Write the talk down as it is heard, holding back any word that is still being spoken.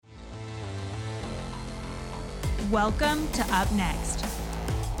Welcome to Up Next.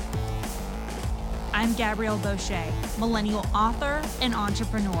 I'm Gabrielle Boucher, millennial author and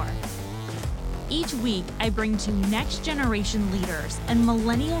entrepreneur. Each week, I bring to next generation leaders and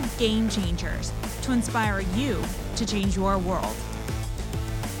millennial game changers to inspire you to change your world.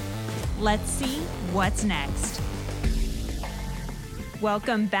 Let's see what's next.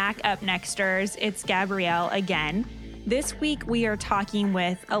 Welcome back, Up Nexters. It's Gabrielle again. This week, we are talking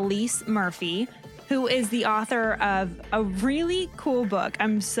with Elise Murphy, who is the author of a really cool book.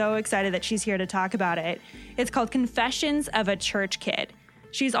 I'm so excited that she's here to talk about it. It's called Confessions of a Church Kid.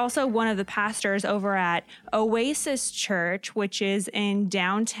 She's also one of the pastors over at Oasis Church, which is in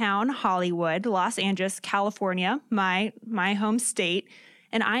downtown Hollywood, Los Angeles, California, my home state.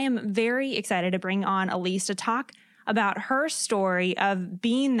 And I am very excited to bring on Elise to talk about her story of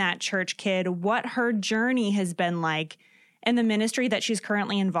being that church kid, what her journey has been like, and the ministry that she's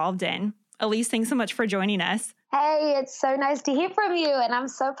currently involved in. Elise, thanks so much for joining us. Hey, it's so nice to hear from you, and I'm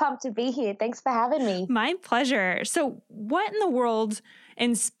so pumped to be here. Thanks for having me. My pleasure. So what in the world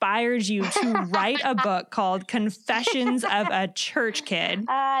inspired you to write a book called Confessions of a Church Kid?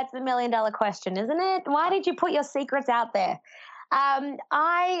 It's $1 million question, isn't it? Why did you put your secrets out there?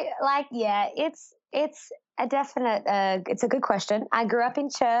 It's a definite, it's a good question. I grew up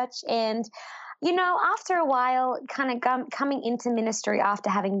in church, and after a while, kind of coming into ministry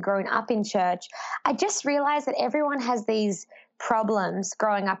after having grown up in church, I just realized that everyone has these problems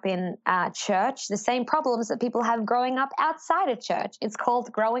growing up in church, the same problems that people have growing up outside of church. It's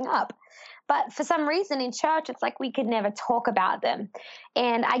called growing up. But for some reason in church, it's like we could never talk about them.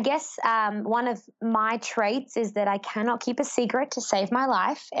 And I guess one of my traits is that I cannot keep a secret to save my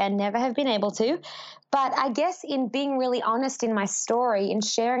life and never have been able to. But I guess in being really honest in my story and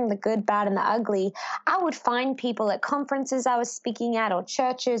sharing the good, bad, and the ugly, I would find people at conferences I was speaking at or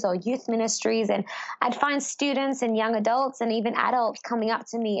churches or youth ministries, and I'd find students and young adults and even adults coming up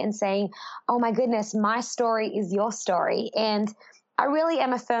to me and saying, oh my goodness, my story is your story. And I really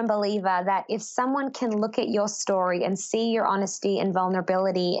am a firm believer that if someone can look at your story and see your honesty and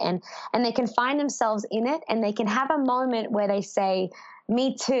vulnerability and they can find themselves in it and they can have a moment where they say,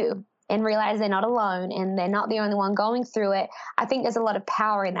 me too, and realize they're not alone and they're not the only one going through it, I think there's a lot of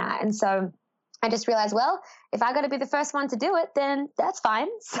power in that. And so I just realized, well, if I got to be the first one to do it, then that's fine.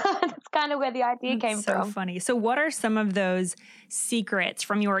 So that's kind of where the idea came from. So funny. So what are some of those secrets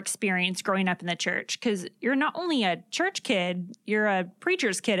from your experience growing up in the church? Because you're not only a church kid, you're a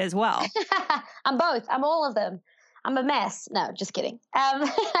preacher's kid as well. I'm both. I'm all of them. I'm a mess. No, just kidding.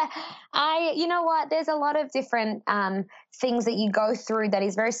 You know what? There's a lot of different things that you go through that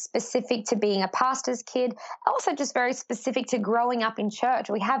is very specific to being a pastor's kid, also just very specific to growing up in church.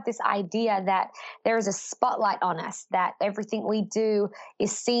 We have this idea that there is a spotlight on us, that everything we do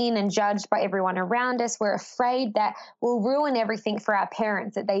is seen and judged by everyone around us. We're afraid that we'll ruin everything for our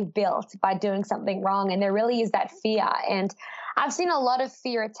parents that they've built by doing something wrong. And there really is that fear. And I've seen a lot of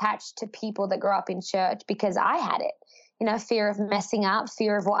fear attached to people that grow up in church because I had it. Fear of messing up,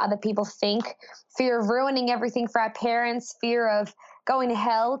 fear of what other people think, fear of ruining everything for our parents, fear of going to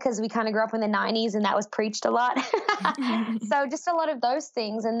hell because we kind of grew up in the 90s and that was preached a lot. So just a lot of those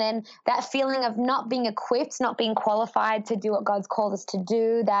things. And then that feeling of not being equipped, not being qualified to do what God's called us to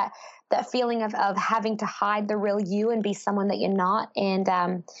do, that feeling of having to hide the real you and be someone that you're not. And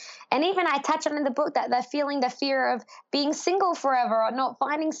even I touch on in the book that feeling, the fear of being single forever or not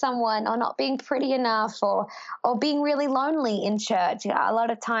finding someone or not being pretty enough or being really lonely in church. A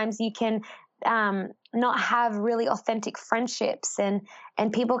lot of times you can not have really authentic friendships and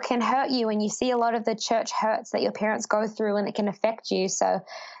people can hurt you, and you see a lot of the church hurts that your parents go through and it can affect you. So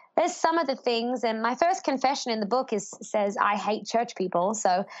there's some of the things, and my first confession in the book says I hate church people.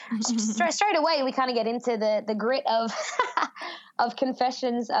 So straight away we kind of get into the grit of of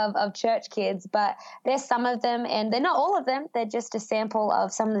confessions of church kids. But there's some of them, and they're not all of them. They're just a sample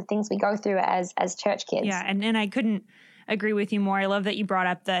of some of the things we go through as church kids. Yeah, and I couldn't agree with you more. I love that you brought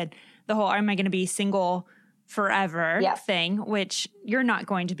up the whole "am I going to be single forever" thing, which you're not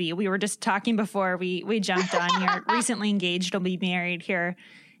going to be. We were just talking before we jumped on. You're recently engaged. You'll be married here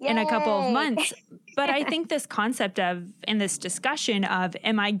in a couple of months. But I think this concept in this discussion of,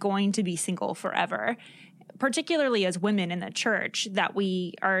 am I going to be single forever? Particularly as women in the church, that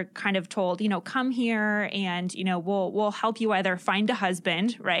we are kind of told, come here and, we'll help you either find a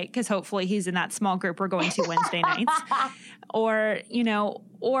husband, right? Because hopefully he's in that small group we're going to Wednesday nights. Or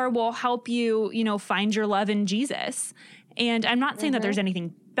we'll help you, find your love in Jesus. And I'm not saying that there's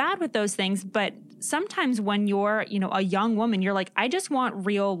anything bad with those things, but sometimes when you're, a young woman, you're like, I just want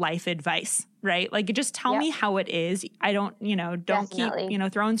real life advice, right? Like, just tell me how it is. I don't, don't Definitely.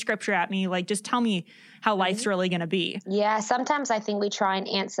 keep, throwing scripture at me. Like, just tell me how life's really going to be. Yeah, sometimes I think we try and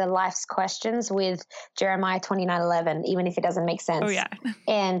answer life's questions with Jeremiah 29:11, even if it doesn't make sense. Oh, yeah.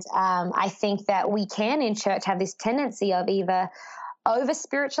 And I think that we can in church have this tendency of either over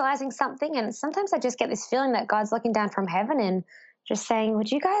spiritualizing something. And sometimes I just get this feeling that God's looking down from heaven and just saying,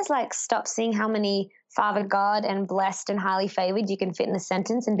 would you guys like stop seeing how many Father God and blessed and highly favored you can fit in a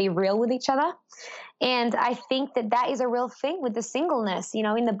sentence and be real with each other? And I think that that is a real thing with the singleness.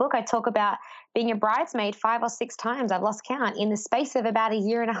 In the book, I talk about being a bridesmaid 5 or 6 times, I've lost count, in the space of about a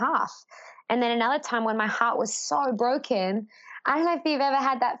year and a half. And then another time when my heart was so broken. I don't know if you've ever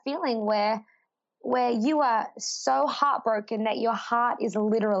had that feeling where you are so heartbroken that your heart is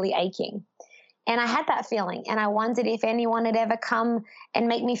literally aching. And I had that feeling, and I wondered if anyone had ever come and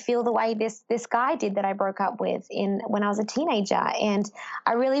make me feel the way this guy did that I broke up with when I was a teenager. And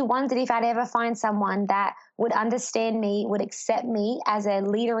I really wondered if I'd ever find someone that would understand me, would accept me as a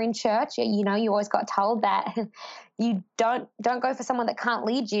leader in church. You always got told that you don't go for someone that can't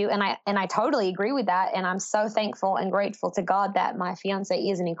lead you, and I totally agree with that. And I'm so thankful and grateful to God that my fiance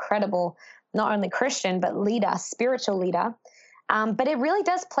is an incredible, not only Christian but leader, spiritual leader. But it really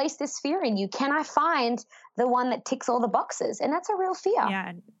does place this fear in you. Can I find the one that ticks all the boxes? And that's a real fear.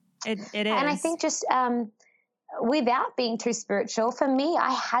 Yeah, it is. And I think just without being too spiritual, for me,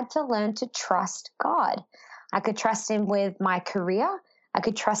 I had to learn to trust God. I could trust him with my career. I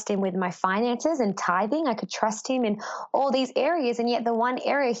could trust him with my finances and tithing. I could trust him in all these areas. And yet the one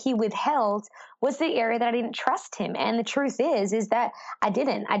area he withheld was the area that I didn't trust him. And the truth is that I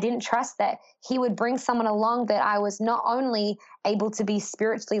didn't trust that he would bring someone along that I was not only able to be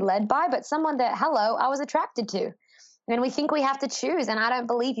spiritually led by, but someone that, I was attracted to. And we think we have to choose, and I don't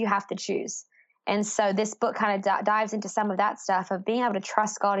believe you have to choose. And so this book kind of dives into some of that stuff of being able to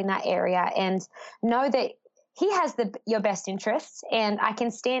trust God in that area and know that he has your best interests. And I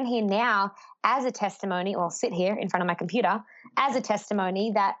can stand here now as a testimony, or sit here in front of my computer as a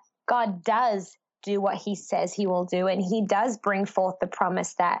testimony that God does do what he says he will do. And he does bring forth the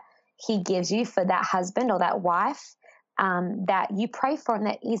promise that he gives you for that husband or that wife that you pray for, and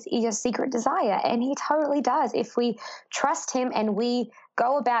that is your secret desire. And he totally does. If we trust him and we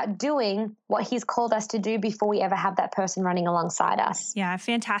go about doing what he's called us to do before we ever have that person running alongside us. Yeah,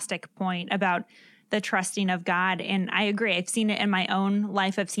 fantastic point about the trusting of God. And I agree. I've seen it in my own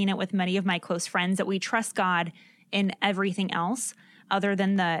life. I've seen it with many of my close friends that we trust God in everything else other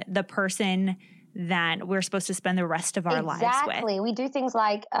than the person that we're supposed to spend the rest of our lives with. Exactly. We do things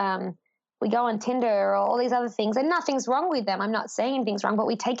like we go on Tinder or all these other things, and nothing's wrong with them. I'm not saying anything's wrong, but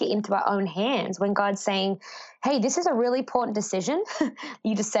we take it into our own hands when God's saying, hey, this is a really important decision.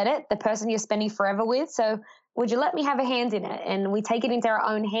 You just said it, the person you're spending forever with. So would you let me have a hand in it? And we take it into our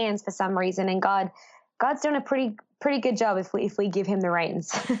own hands for some reason. And God's doing a pretty good job if we give him the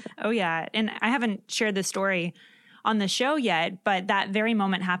reins. Oh, yeah. And I haven't shared this story on the show yet, but that very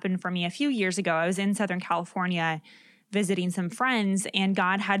moment happened for me a few years ago. I was in Southern California visiting some friends, and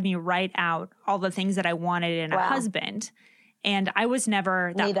God had me write out all the things that I wanted in a husband. And I was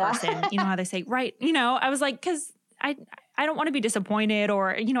never that person. You know how they say, right? I was like, because I don't want to be disappointed,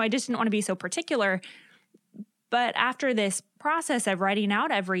 or, I just didn't want to be so particular. But after this process of writing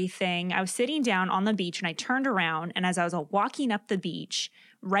out everything, I was sitting down on the beach, and I turned around, and as I was walking up the beach,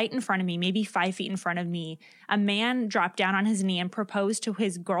 right in front of me, maybe 5 feet in front of me, a man dropped down on his knee and proposed to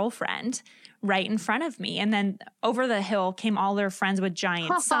his girlfriend right in front of me. And then over the hill came all their friends with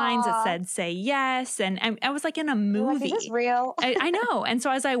giant signs that said, say yes. And I was like in a movie. Is this real? I know. And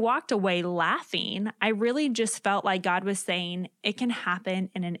so as I walked away laughing, I really just felt like God was saying it can happen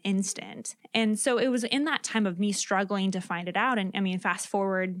in an instant. And so it was in that time of me struggling to find it out. And I mean, fast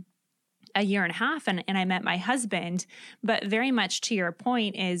forward a year and a half and I met my husband. But very much to your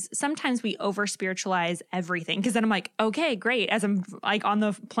point is sometimes we over spiritualize everything. Cause then I'm like, okay, great. As I'm like on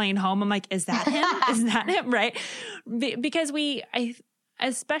the plane home, I'm like, is that him? Is that him? Right. Because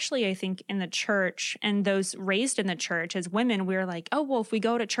especially I think in the church and those raised in the church as women, we're like, oh, well, if we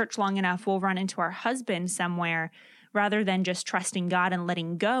go to church long enough, we'll run into our husband somewhere, rather than just trusting God and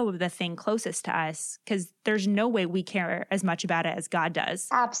letting go of the thing closest to us, because there's no way we care as much about it as God does.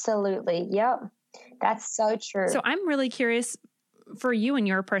 Absolutely. Yep. That's so true. So I'm really curious for you and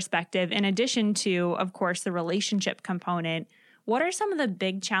your perspective, in addition to, of course, the relationship component, what are some of the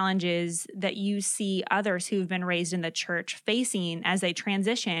big challenges that you see others who've been raised in the church facing as they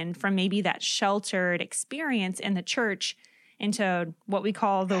transition from maybe that sheltered experience in the church into what we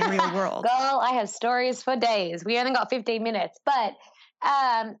call the real world? Girl, I have stories for days. We only got 15 minutes, but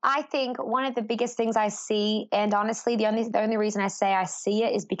I think one of the biggest things I see, and honestly, the only reason I say I see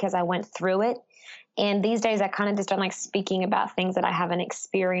it is because I went through it. And these days, I kind of just don't like speaking about things that I haven't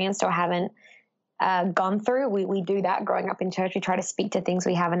experienced or haven't gone through. We do that growing up in church. We try to speak to things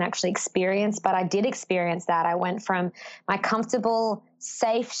we haven't actually experienced, but I did experience that. I went from my comfortable,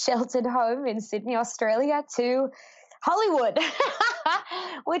 safe, sheltered home in Sydney, Australia to Hollywood,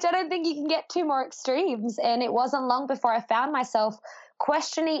 which I don't think you can get two more extremes. And it wasn't long before I found myself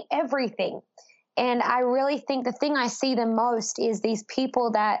questioning everything. And I really think the thing I see the most is these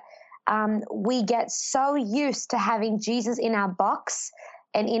people that we get so used to having Jesus in our box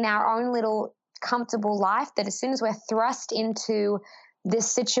and in our own little comfortable life that as soon as we're thrust into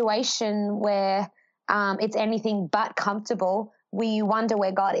this situation where it's anything but comfortable, we wonder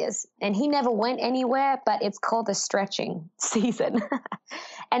where God is. And he never went anywhere, but it's called the stretching season.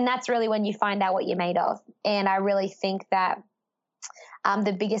 And that's really when you find out what you're made of. And I really think that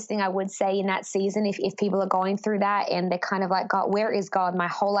the biggest thing I would say in that season, if people are going through that and they're kind of like, God, where is God? My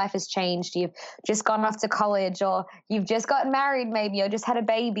whole life has changed. You've just gone off to college, or you've just gotten married maybe, or just had a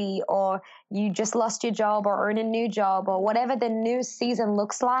baby, or you just lost your job or earn a new job, or whatever the new season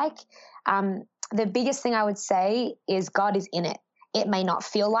looks like. The biggest thing I would say is God is in it. It may not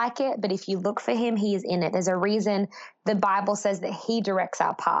feel like it, but if you look for him, he is in it. There's a reason the Bible says that he directs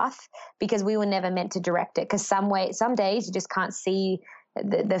our path, because we were never meant to direct it. Because some days you just can't see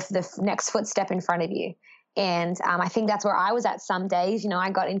the next footstep in front of you. And I think that's where I was at some days. I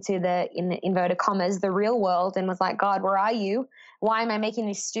got into in the inverted commas, the real world, and was like, God, where are you? Why am I making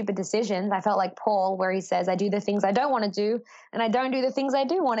these stupid decisions? I felt like Paul, where he says, I do the things I don't want to do, and I don't do the things I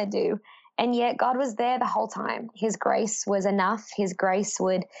do want to do. And yet God was there the whole time. His grace was enough. His grace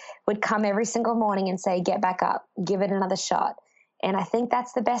would come every single morning and say, get back up, give it another shot. And I think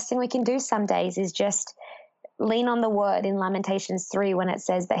that's the best thing we can do some days, is just lean on the word in Lamentations 3 when it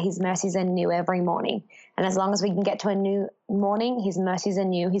says that his mercies are new every morning. And as long as we can get to a new morning, his mercies are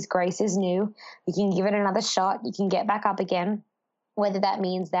new, his grace is new. You can give it another shot. You can get back up again, whether that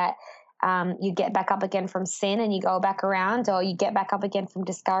means that you get back up again from sin and you go back around, or you get back up again from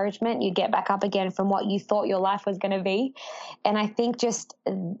discouragement, you get back up again from what you thought your life was going to be. And I think just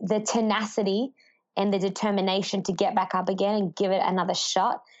the tenacity and the determination to get back up again and give it another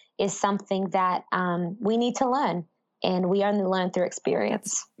shot is something that we need to learn. And we only learn through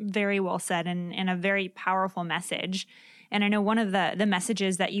experience. That's very well said, and a very powerful message. And I know one of the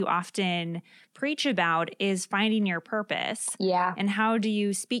messages that you often preach about is finding your purpose. Yeah. And how do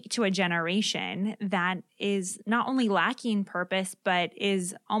you speak to a generation that is not only lacking purpose, but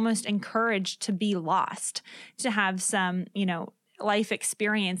is almost encouraged to be lost, to have some, life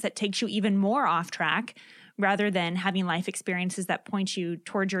experience that takes you even more off track, rather than having life experiences that point you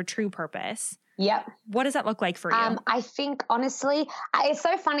towards your true purpose. Yep. What does that look like for you? I think, honestly, it's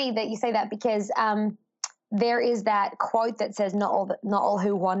so funny that you say that, because there is that quote that says, not all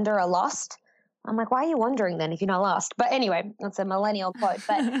who wander are lost. I'm like, why are you wandering then if you're not lost? But anyway, that's a millennial quote.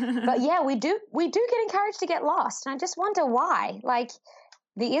 But yeah, we do get encouraged to get lost. And I just wonder why. Like,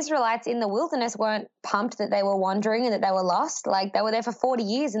 the Israelites in the wilderness weren't pumped that they were wandering and that they were lost. Like, they were there for 40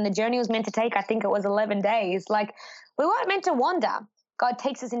 years and the journey was meant to take, I think it was 11 days. Like, we weren't meant to wander. God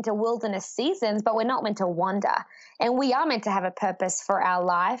takes us into wilderness seasons, but we're not meant to wander. And we are meant to have a purpose for our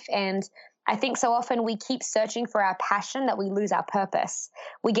life. And I think so often we keep searching for our passion that we lose our purpose.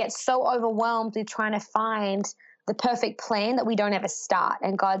 We get so overwhelmed with trying to find the perfect plan that we don't ever start.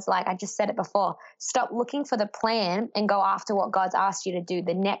 And God's like, I just said it before, stop looking for the plan and go after what God's asked you to do,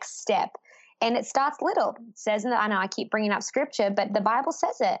 the next step. And it starts little. It says, I know I keep bringing up scripture, but the Bible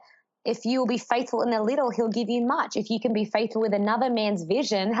says it. If you will be faithful in a little, he'll give you much. If you can be faithful with another man's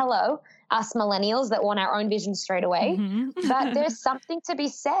vision, hello, us millennials that want our own vision straight away. Mm-hmm. But there's something to be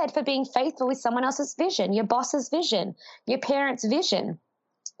said for being faithful with someone else's vision, your boss's vision, your parents' vision,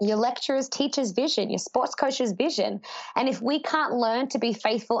 your lecturer's, teacher's vision, your sports coach's vision. And if we can't learn to be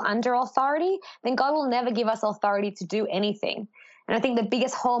faithful under authority, then God will never give us authority to do anything. And I think the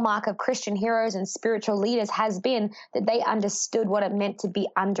biggest hallmark of Christian heroes and spiritual leaders has been that they understood what it meant to be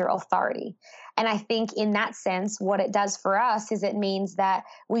under authority. And I think in that sense, what it does for us is it means that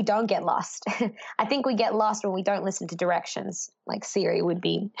we don't get lost. I think we get lost when we don't listen to directions. Like Siri would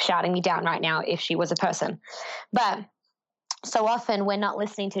be shouting me down right now if she was a person. But so often we're not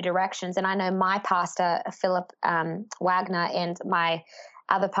listening to directions. And I know my pastor, Philip Wagner, and my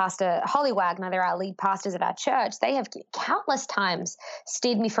other pastor, Holly Wagner, they're our lead pastors of our church. They have countless times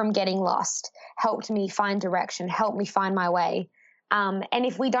steered me from getting lost, helped me find direction, helped me find my way. And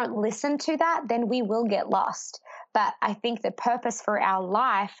if we don't listen to that, then we will get lost. But I think the purpose for our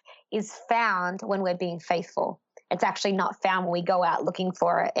life is found when we're being faithful. it's actually not found when we go out looking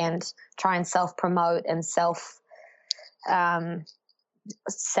for it and try and self-promote and self.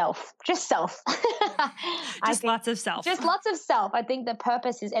 Just lots of self. Just lots of self. I think the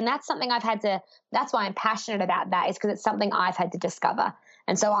purpose is, and that's something that's why I'm passionate about that, is because it's something I've had to discover.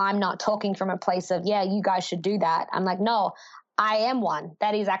 And so I'm not talking from a place of, yeah, you guys should do that. I'm like, no, I am one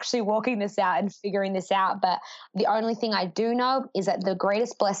that is actually walking this out and figuring this out. But the only thing I do know is that the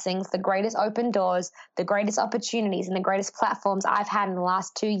greatest blessings, the greatest open doors, the greatest opportunities, and the greatest platforms I've had in the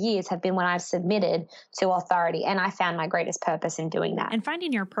last 2 years have been when I've submitted to authority. And I found my greatest purpose in doing that. And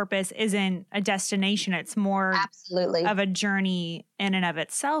finding your purpose isn't a destination. It's more absolutely of a journey in and of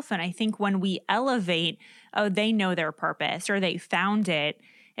itself. And I think when we elevate, oh, they know their purpose or they found it,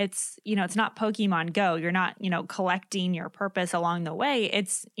 it's, it's not Pokemon Go. You're not, collecting your purpose along the way.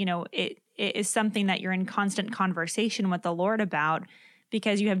 It's, it is something that you're in constant conversation with the Lord about,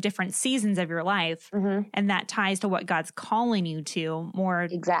 because you have different seasons of your life. Mm-hmm. And that ties to what God's calling you to more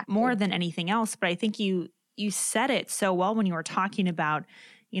than anything else. But I think you said it so well when you were talking about,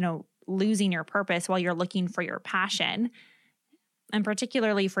 losing your purpose while you're looking for your passion. And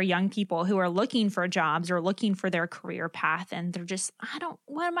particularly for young people who are looking for jobs or looking for their career path, and they're just,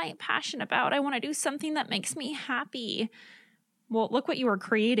 what am I passionate about? I want to do something that makes me happy. Well, look what you were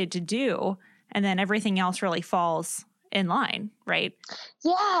created to do. And then everything else really falls in line, right?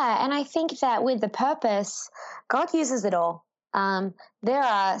 Yeah. And I think that with the purpose, God uses it all. There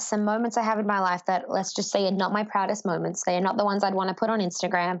are some moments I have in my life that, let's just say, are not my proudest moments. They are not the ones I'd want to put on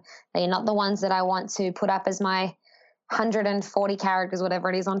Instagram. They are not the ones that I want to put up as my 140 characters, whatever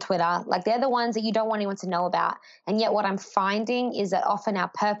it is, on Twitter. Like, they're the ones that you don't want anyone to know about. And yet what I'm finding is that often our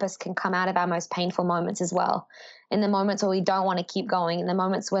purpose can come out of our most painful moments as well. In the moments where we don't want to keep going, in the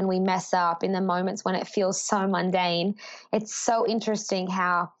moments when we mess up, in the moments when it feels so mundane. It's so interesting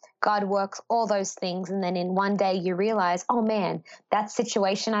how God works all those things. And then in one day you realize, oh man, that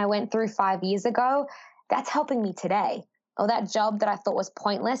situation I went through 5 years ago, that's helping me today. Or that job that I thought was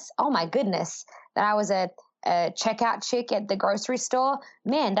pointless, oh my goodness, that I was a checkout chick at the grocery store,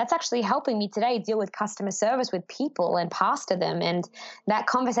 man, that's actually helping me today deal with customer service with people and pastor them. And that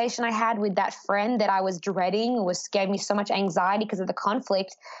conversation I had with that friend that I was dreading gave me so much anxiety because of the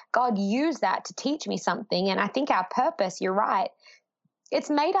conflict. God used that to teach me something. And I think our purpose, you're right,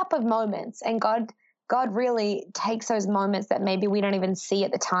 it's made up of moments. And God really takes those moments that maybe we don't even see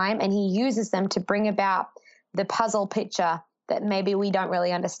at the time, and he uses them to bring about the puzzle picture that maybe we don't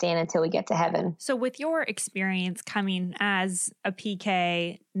really understand until we get to heaven. So with your experience coming as a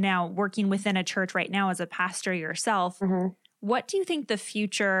PK, now working within a church right now as a pastor yourself, mm-hmm. What do you think the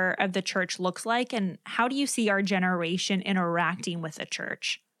future of the church looks like? And how do you see our generation interacting with the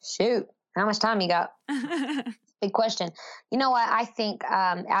church? Shoot, how much time you got? Big question. You know what? I think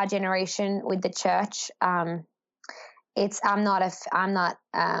our generation with the church,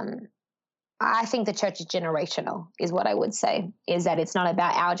 I think the church is generational, is what I would say, is that it's not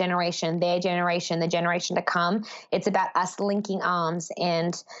about our generation, their generation, the generation to come. It's about us linking arms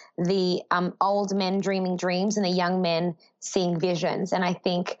and the old men dreaming dreams and the young men seeing visions. And I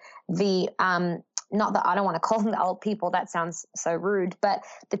think not that I don't want to call them the old people, that sounds so rude, but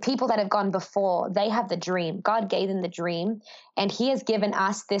the people that have gone before, they have the dream. God gave them the dream, and he has given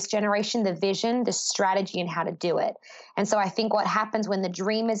us, this generation, the vision, the strategy, and how to do it. And so I think what happens when the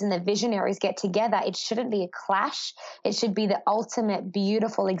dreamers and the visionaries get together, it shouldn't be a clash. It should be the ultimate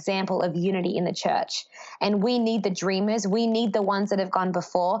beautiful example of unity in the church. And we need the dreamers. We need the ones that have gone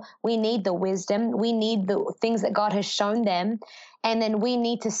before. We need the wisdom. We need the things that God has shown them. And then we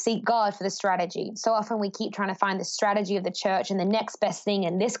need to seek God for the strategy. So often we keep trying to find the strategy of the church and the next best thing,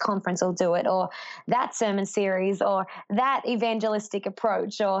 and this conference will do it, or that sermon series, or that evangelistic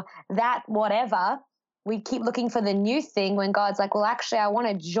approach, or that whatever. We keep looking for the new thing when God's like, well, actually, I want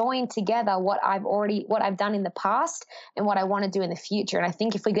to join together what I've done in the past and what I want to do in the future. And I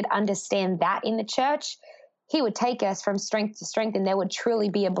think if we could understand that in the church, he would take us from strength to strength, and there would truly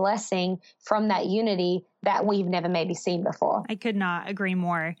be a blessing from that unity that we've never maybe seen before. I could not agree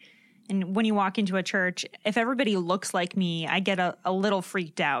more. And when you walk into a church, if everybody looks like me, I get a little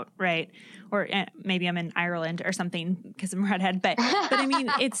freaked out, right? Or maybe I'm in Ireland or something because I'm redhead. But I mean,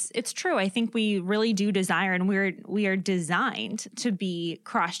 it's true. I think we really do desire, and we are designed to be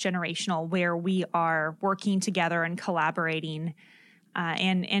cross-generational, where we are working together and collaborating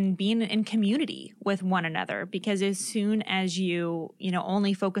and being in community with one another. Because as soon as you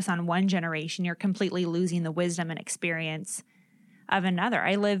only focus on one generation, you're completely losing the wisdom and experience of another.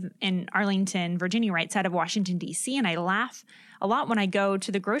 I live in Arlington, Virginia, right side of Washington, D.C., and I laugh a lot when I go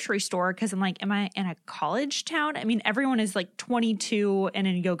to the grocery store because I'm like, am I in a college town? I mean, everyone is like 22 and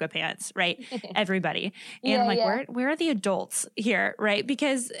in yoga pants, right? Everybody. And I'm like, where are the adults here, right?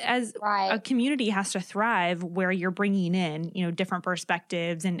 Because as a community has to thrive where you're bringing in, different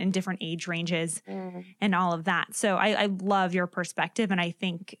perspectives and different age ranges and all of that. So I love your perspective. And I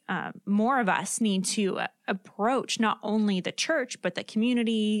think more of us need to approach not only the church, but the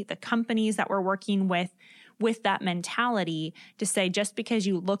community, the companies that we're working with that mentality to say, just because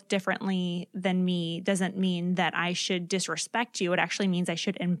you look differently than me doesn't mean that I should disrespect you. It actually means I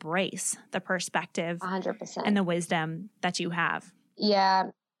should embrace the perspective 100%. and the wisdom that you have. Yeah.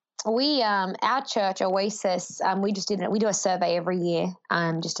 We, our church, Oasis, we do a survey every year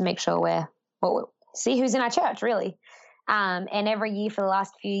just to make sure see who's in our church, really. And every year for the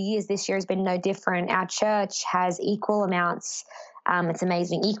last few years, this year has been no different. Our church has equal amounts. It's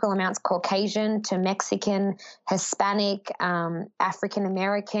amazing. Equal amounts Caucasian to Mexican, Hispanic, African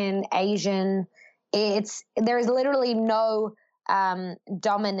American, Asian. There is literally no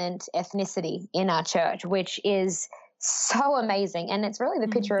dominant ethnicity in our church, which is so amazing. And it's really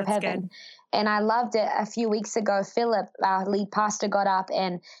the picture of heaven. Good. And I loved it. A few weeks ago, Philip, our lead pastor, got up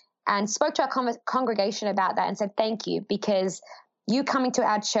and spoke to our congregation about that and said, thank you, because you coming to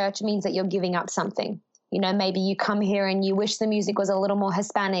our church means that you're giving up something. Maybe you come here and you wish the music was a little more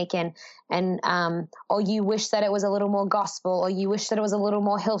Hispanic or you wish that it was a little more gospel, or you wish that it was a little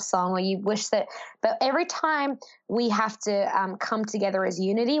more Hillsong, or you wish that, but every time we have to come together as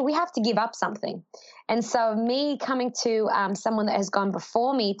unity, we have to give up something. And so me coming to someone that has gone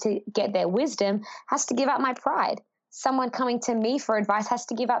before me to get their wisdom has to give up my pride. Someone coming to me for advice has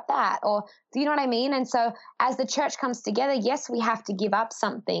to give up that, or do you know what I mean? And so as the church comes together, yes, we have to give up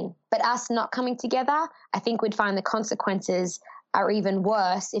something, but us not coming together, I think we'd find the consequences are even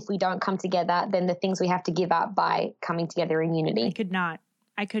worse if we don't come together than the things we have to give up by coming together in unity.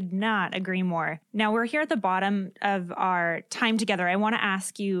 I could not agree more. Now we're here at the bottom of our time together. I want to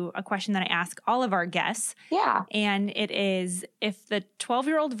ask you a question that I ask all of our guests. Yeah. And it is, if the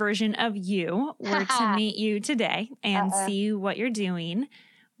 12-year-old version of you were to meet you today and see what you're doing,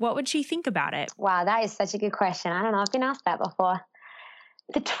 what would she think about it? Wow, that is such a good question. I don't know. I've been asked that before.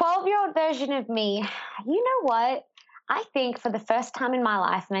 The 12-year-old version of me, you know what? I think for the first time in my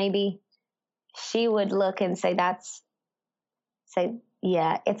life, maybe she would look and say,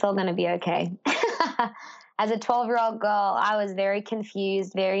 yeah, it's all going to be okay. As a 12-year-old girl, I was very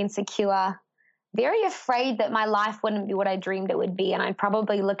confused, very insecure, very afraid that my life wouldn't be what I dreamed it would be. And I'd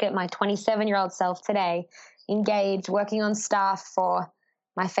probably look at my 27-year-old self today, engaged, working on staff for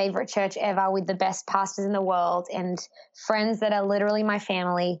my favorite church ever with the best pastors in the world and friends that are literally my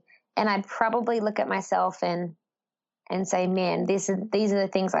family. And I'd probably look at myself and say, man, these are the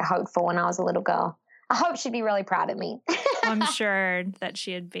things I hoped for when I was a little girl. I hope she'd be really proud of me. I'm sure that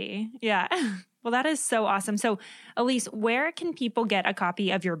she'd be. Yeah. Well, that is so awesome. So, Elise, where can people get a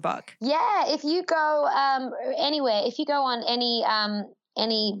copy of your book? Yeah, if you go anywhere, if you go on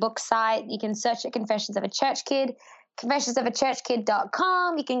any book site, you can search at Confessions of a Church Kid,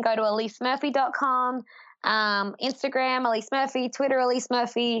 confessionsofachurchkid.com. You can go to EliseMurphy.com. Instagram, Elise Murphy, Twitter, Elise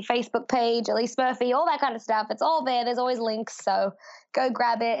Murphy, Facebook page, Elise Murphy, all that kind of stuff. It's all there. There's always links. So go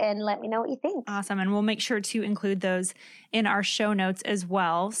grab it and let me know what you think. Awesome. And we'll make sure to include those in our show notes as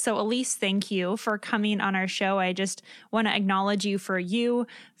well. So Elise, thank you for coming on our show. I just want to acknowledge you for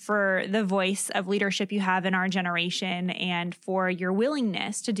the voice of leadership you have in our generation, and for your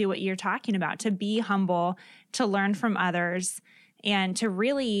willingness to do what you're talking about, to be humble, to learn from others, and to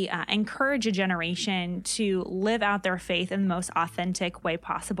really encourage a generation to live out their faith in the most authentic way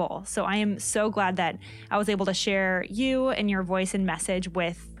possible. So I am so glad that I was able to share you and your voice and message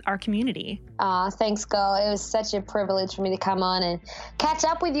with our community. Thanks, girl. It was such a privilege for me to come on and catch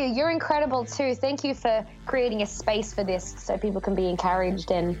up with you. You're incredible too. Thank you for creating a space for this so people can be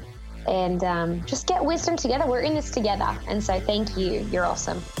encouraged and just get wisdom together. We're in this together. And so thank you. You're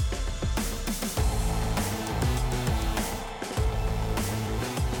awesome.